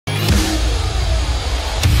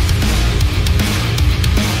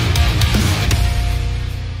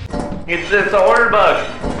It's a order bug.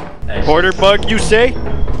 Nice. Order bug, you say?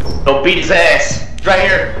 Don't beat his ass. It's right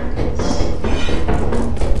here.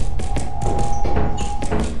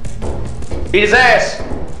 Beat his ass.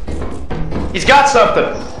 He's got something.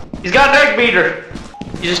 He's got an egg beater.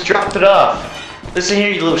 You just dropped it off. Listen here,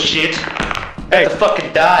 you little shit. Hey. You have to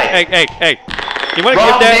fucking die. Hey. You wanna Wrong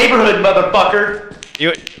give that? neighborhood, motherfucker.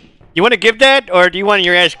 You wanna give that, or do you want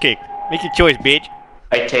your ass kicked? Make your choice, bitch.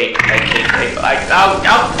 I'll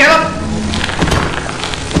kill him.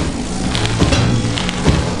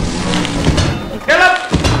 Kill him.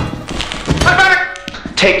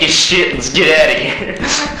 Take your shit and let's get out of here.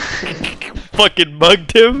 Fucking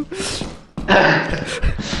mugged him.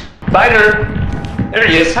 Spider. There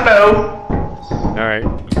he is. Hello. Alright,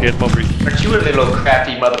 let's get him over here. Aren't you a little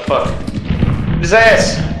crafty motherfucker? His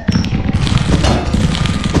ass.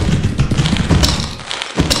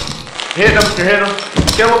 Hit him, you're hitting him.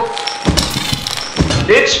 Kill him.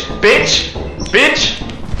 Bitch.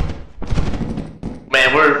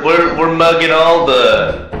 Man, we're mugging all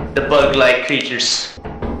the bug-like creatures.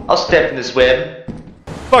 I'll step in this web.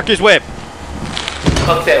 Fuck his web.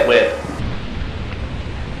 Fuck that web.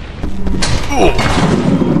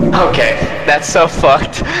 Okay, that's so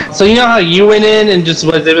fucked. So you know how you went in and just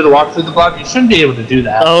was able to walk through the blob? You shouldn't be able to do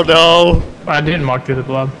that. Oh no. I didn't walk through the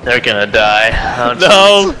blob. They're gonna die. Oh,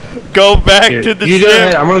 No. Go back Here, to the you go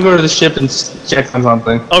ahead. ship. I'm gonna go to the ship and check on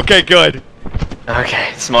something. Okay, good.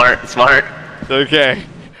 Okay, smart. Okay.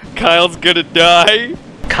 Kyle's gonna die.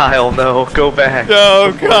 Kyle, no, go back.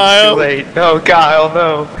 No, Before Kyle. It's too late. No, Kyle,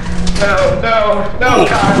 no. No, Kyle. No, No.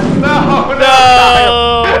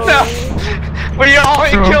 Kyle. No. We all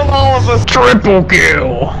killed all of us. Triple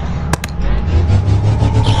kill!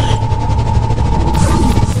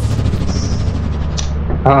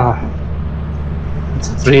 It's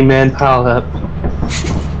a 3-man pile up.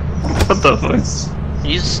 What the fuck?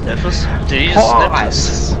 You sniff us? Do you sniff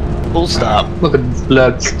us? Full stop. Look at this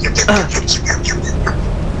blood.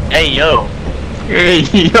 Hey, yo. Hey,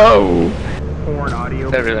 yo! Porn audio.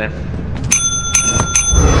 Everything.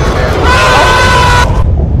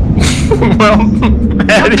 Well,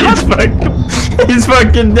 man, he's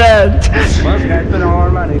fucking dead. Well, guys spent all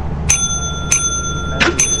our money.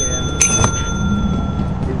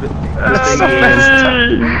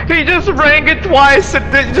 He just rang it twice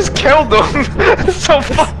and then just killed him. That's so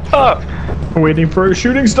fucked up. Waiting for a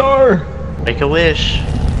shooting star. Make a wish.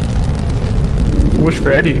 Wish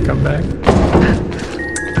for Eddie to come back.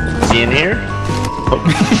 Is he in here?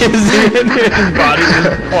 His body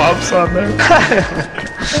just plops on there.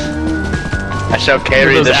 I shall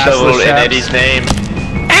carry Those the shovel assless in chaps. Eddie's name.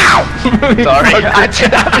 Ow! Sorry, I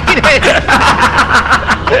did not mean it.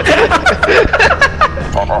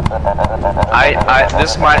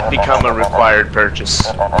 This might become a required purchase.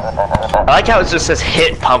 I like how it just says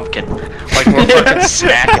hit pumpkin. Like we're fucking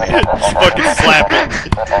smacking it. Fucking slap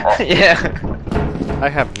it. Yeah. I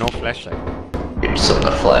have no flashlight. Here's some of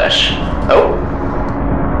the flash. Oh.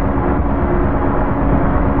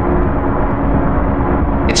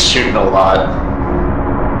 It's shooting a lot.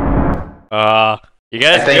 You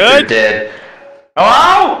guys I think good? they're dead.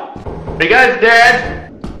 Hello? Are you guys dead?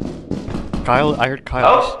 Kyle, I heard Kyle.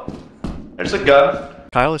 Oh. There's a gun.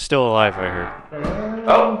 Kyle is still alive, I heard.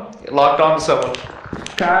 Oh. It locked on to someone.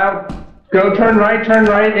 Kyle, go turn right, and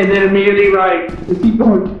then immediately right. Just keep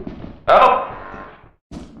going. Oh.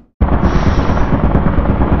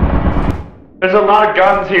 There's a lot of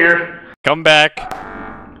guns here. Come back.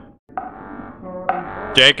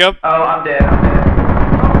 Jacob? Oh, I'm dead.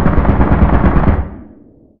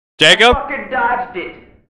 Jacob? Fucking dodged it.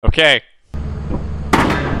 Okay.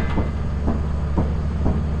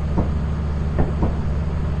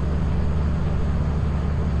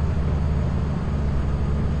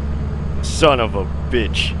 Son of a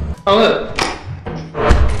bitch. Oh look.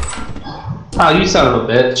 Oh, you son of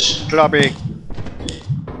a bitch. Floppy.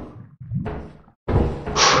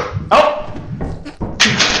 Oh.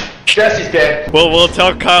 Jesse's dead. Well, we'll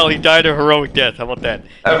tell Kyle he died a heroic death. How about that?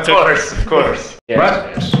 Of course.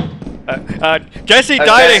 Yeah. Jesse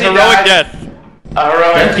died Jesse a heroic died. death. A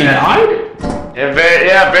heroic He death. died? Yeah,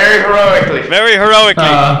 very heroically. Very heroically.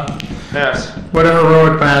 Yes. What a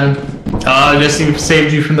heroic man. Jesse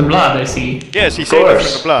saved you from the blood, I see. Yes, he saved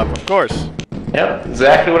us from the blob, of course. Yep,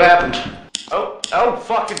 exactly what happened. Oh,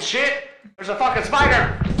 fucking shit! There's a fucking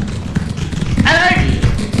spider! Hey!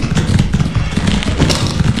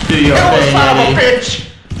 Do your Kill the thing, son of a Eddie. bitch!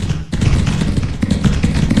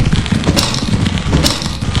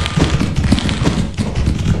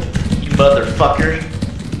 You motherfucker.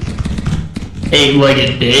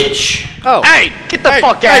 Eight-legged bitch. Oh. Hey! Get the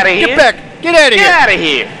fuck out of here! Get back! Get out of Get here! out of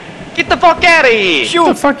here! Get the fuck out of here! Shoot!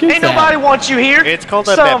 What the fuck is Ain't that? nobody wants you here. It's called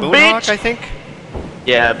a Son of baboon hawk, bitch. I think.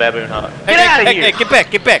 Yeah, baboon hawk. Hey, Get out of hey, here! hey, get back,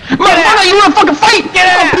 get back. Motherfucker, you wanna fucking fight? Get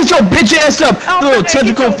out! Put your bitch ass up, I'll little get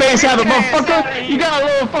tentacle your face having bitch ass motherfucker. outta You got a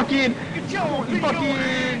little fucking.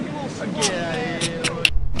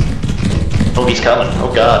 Oh, he's coming.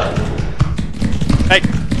 Oh god. Hey,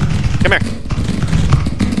 come here.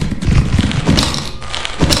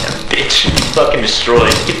 Bitch. Fucking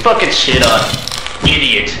destroyed. Get fucking shit on.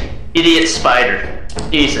 Idiot. Idiot spider.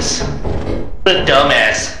 Jesus. What a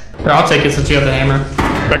dumbass. Here, I'll take it since you have the hammer.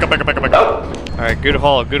 Back up, back up, back up, back up. Oh. Alright, good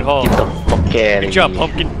haul, good haul. Get the fuck out of Good job, here.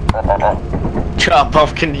 Pumpkin. Good job,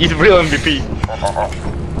 Pumpkin. He's a real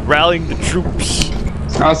MVP. Rallying the troops.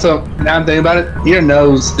 Also, now I'm thinking about it, your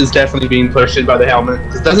nose is definitely being pushed in by the helmet.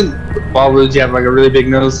 'Cause doesn't Waluigi have like a really big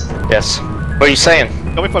nose? Yes. What are you saying?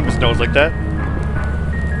 Don't make fun of his nose like that.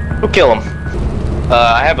 Who kill him?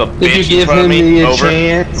 I have a bitch If you in give front of him me. a Over.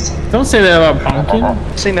 chance. Don't say that about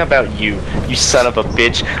Pumpkin. Saying that about you, you son of a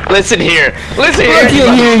bitch. Listen here. Listen here. Look at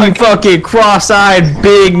you, you fucking cross-eyed,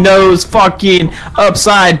 big nose, fucking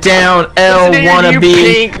upside down L Listen here, you wannabe.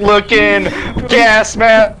 pink looking gas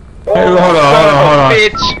man. Hey, hold on, hold on.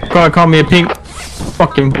 Bitch. Call me a pink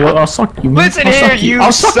fucking boy. I'll suck you. Man. Listen I'll here, suck you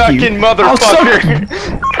I'll suck sucking you. I'll suck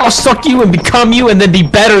motherfucker. you. I'll suck you and become you and then be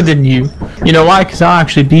better than you. You know why? Because I'll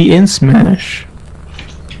actually be in Smash.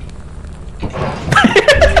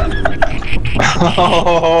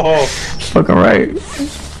 Oh, Fucking right.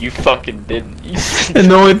 you fucking didn't. And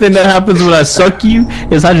the only thing that happens when I suck you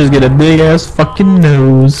is I just get a big ass fucking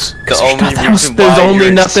nose. The only reason There's why only you're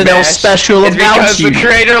in nothing else Smash special is about because you. the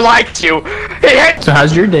creator liked you. He hit. So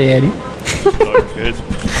how's your day, Eddie? Oh, good.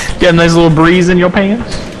 Got a nice little breeze in your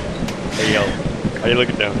pants? Hey, yo. How you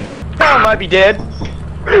looking down there? Kyle might be dead.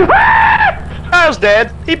 Kyle's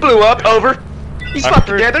dead. He blew up. Over. He's I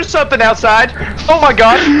fucking heard- dead. There's something outside. Oh my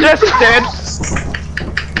god. Yes, he's dead.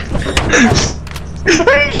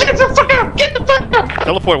 Get the fuck out! Get the fuck out!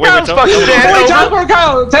 Teleport, wait, Kyle's teleport. fucking dead. Wait, Over. teleport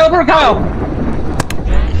Kyle! Teleport Kyle!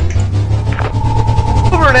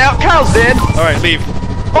 Over and out. Kyle's dead. Alright, leave.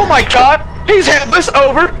 Oh my god. He's headless.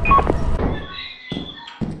 Over.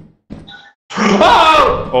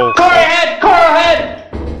 Oh! Oh, Car ahead! Car ahead!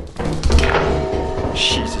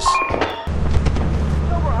 Jesus.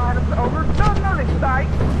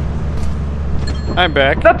 I'm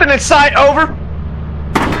back. Nothing in sight. Over.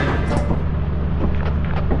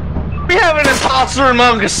 We have an imposter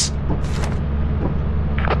among us.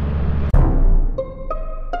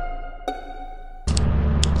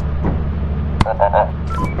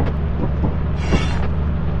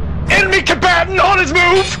 Enemy combatant on his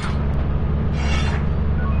move.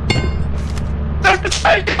 There's the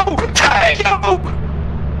Tango! Tango!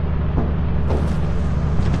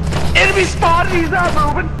 Enemy spotted. He's not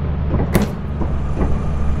moving.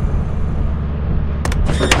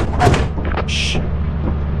 Shh.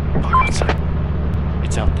 Fuck outside.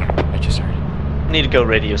 It's out there. I just heard it. Need to go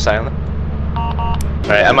radio silent.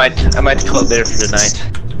 Alright, I might call it there for tonight.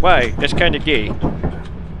 Why? That's kinda gay.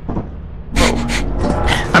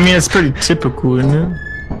 I mean, it's pretty typical, isn't it?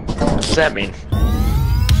 What does that mean?